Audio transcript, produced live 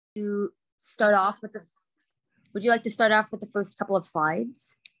to start off with would you like to start off with the first couple of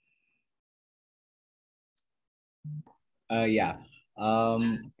slides? Yeah.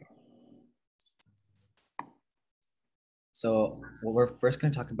 So what we're first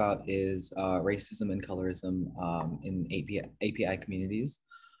going to talk about is racism and colorism in API communities.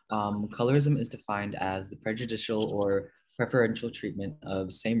 Colorism is defined as the prejudicial or preferential treatment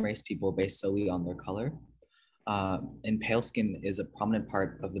of same race people based solely on their color. And pale skin is a prominent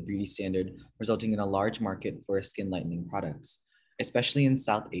part of the beauty standard, resulting in a large market for skin lightening products, especially in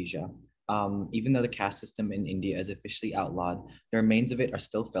South Asia. Even though the caste system in India is officially outlawed, the remains of it are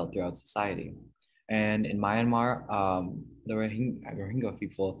still felt throughout society. And in Myanmar, the Rohingya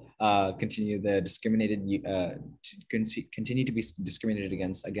people continue to be discriminated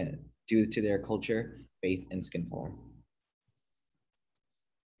against, again, due to their culture, faith, and skin color.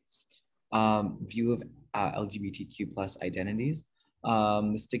 View of LGBTQ plus identities.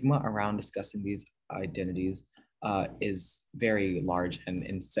 The stigma around discussing these identities is very large and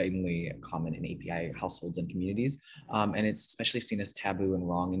insanely common in API households and communities. And it's especially seen as taboo and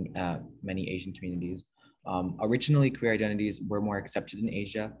wrong in many Asian communities. Originally, queer identities were more accepted in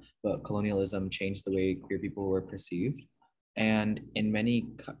Asia, but colonialism changed the way queer people were perceived. And in many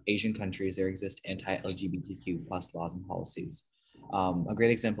Asian countries, there exist anti-LGBTQ plus laws and policies. A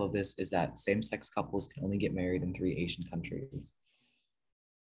great example of this is that same-sex couples can only get married in 3 Asian countries.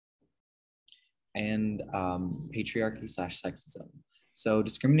 And patriarchy/sexism. So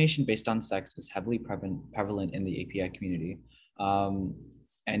discrimination based on sex is heavily prevalent in the API community.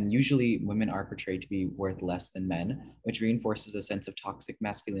 And usually women are portrayed to be worth less than men, which reinforces a sense of toxic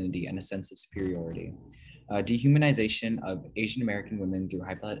masculinity and a sense of superiority. Dehumanization of Asian American women through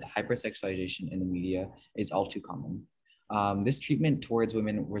hypersexualization in the media is all too common. This treatment towards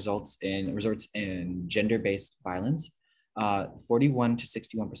women results in gender-based violence. 41 to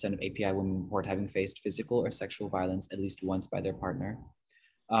 61% of API women report having faced physical or sexual violence at least once by their partner.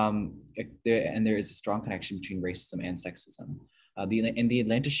 And there is a strong connection between racism and sexism. In the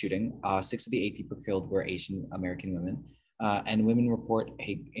Atlanta shooting, 6 of the 8 people killed were Asian American women, and women report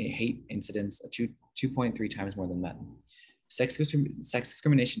hate incidents 2.3 times more than men. Sex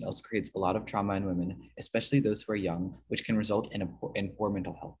discrimination also creates a lot of trauma in women, especially those who are young, which can result in poor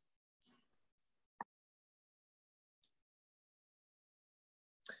mental health.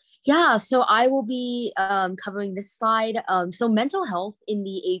 Yeah, so I will be covering this slide. So mental health in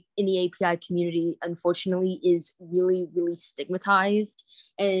the API community, unfortunately, is really, really stigmatized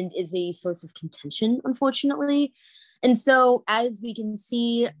and is a source of contention, unfortunately. And so as we can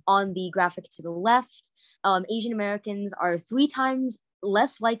see on the graphic to the left, Asian Americans are 3 times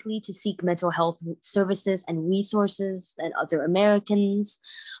less likely to seek mental health services and resources than other Americans.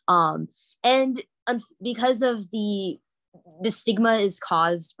 And because of the stigma is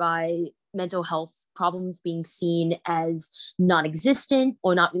caused by mental health problems being seen as non-existent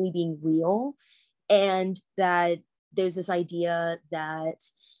or not really being real. And that there's this idea that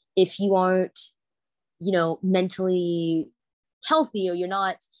if you aren't, mentally healthy, or you're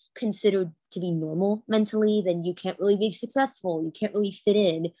not considered to be normal mentally, then you can't really be successful. You can't really fit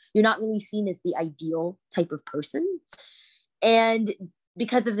in. You're not really seen as the ideal type of person. And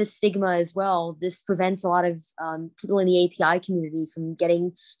because of this stigma as well, this prevents a lot of people in the API community from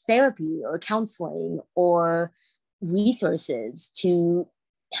getting therapy or counseling or resources to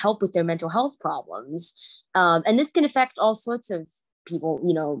help with their mental health problems. And this can affect all sorts of people,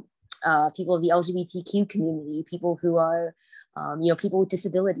 people of the LGBTQ community, people who are, people with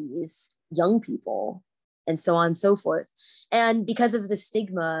disabilities, young people, and so on and so forth. And because of the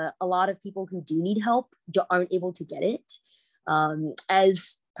stigma, a lot of people who do need help aren't able to get it.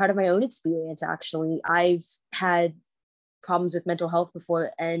 As part of my own experience, actually, I've had problems with mental health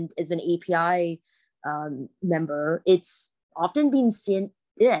before, and as an API member, it's often been seen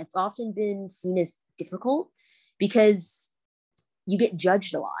as difficult because you get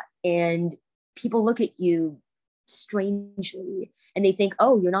judged a lot, and people look at you strangely, and they think,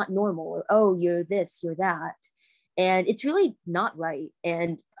 "Oh, you're not normal," or "Oh, you're this, you're that," and it's really not right.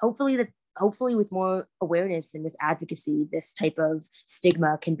 And hopefully with more awareness and with advocacy, this type of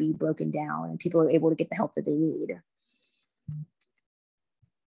stigma can be broken down and people are able to get the help that they need.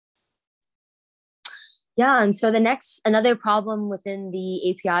 Yeah, and so another problem within the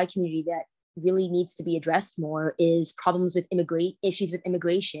API community that really needs to be addressed more is problems with issues with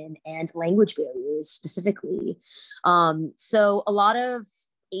immigration and language barriers specifically. So a lot of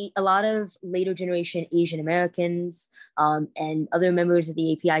a lot of later generation Asian Americans and other members of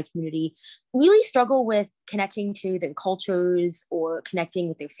the API community really struggle with connecting to their cultures or connecting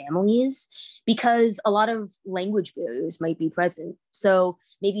with their families because a lot of language barriers might be present. So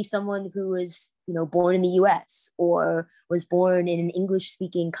maybe someone who was, born in the US or was born in an English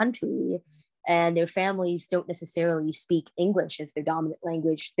speaking country and their families don't necessarily speak English as their dominant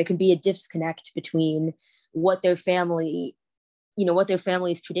language, there can be a disconnect between what their family's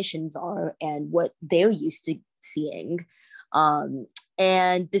traditions are and what they're used to seeing.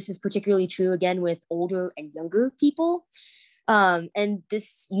 And this is particularly true again with older and younger people. And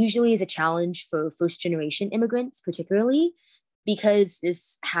this usually is a challenge for first generation immigrants, particularly because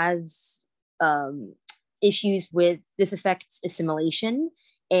this has issues with, this affects assimilation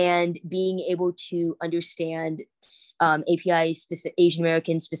and being able to understand API Asian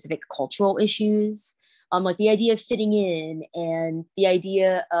American specific cultural issues, like the idea of fitting in and the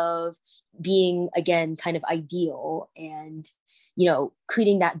idea of being, again, kind of ideal and,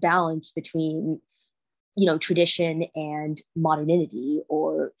 creating that balance between, tradition and modernity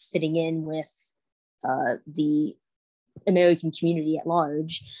or fitting in with the American community at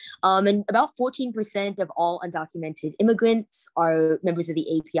large. And about 14% of all undocumented immigrants are members of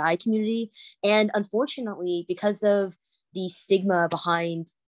the API community. And unfortunately, because of the stigma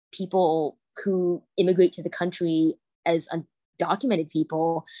behind people who immigrate to the country as undocumented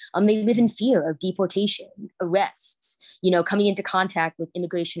people, they live in fear of deportation, arrests, coming into contact with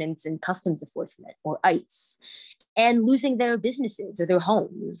immigration and customs enforcement or ICE, and losing their businesses or their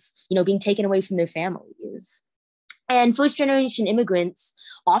homes, being taken away from their families. And first generation immigrants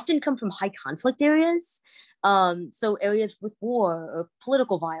often come from high conflict areas. So areas with war or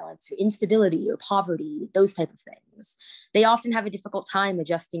political violence or instability or poverty, those type of things. They often have a difficult time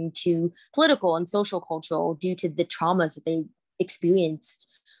adjusting to political and social culture due to the traumas that they experienced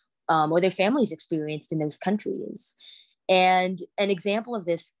or their families experienced in those countries. And an example of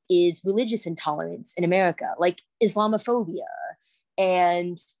this is religious intolerance in America, like Islamophobia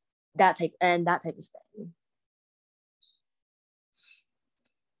and that type of thing.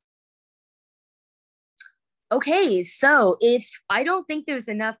 Okay, so if I don't think there's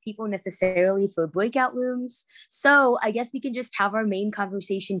enough people necessarily for breakout rooms, so I guess we can just have our main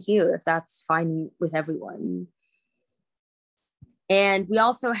conversation here if that's fine with everyone. And we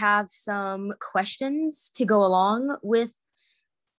also have some questions to go along with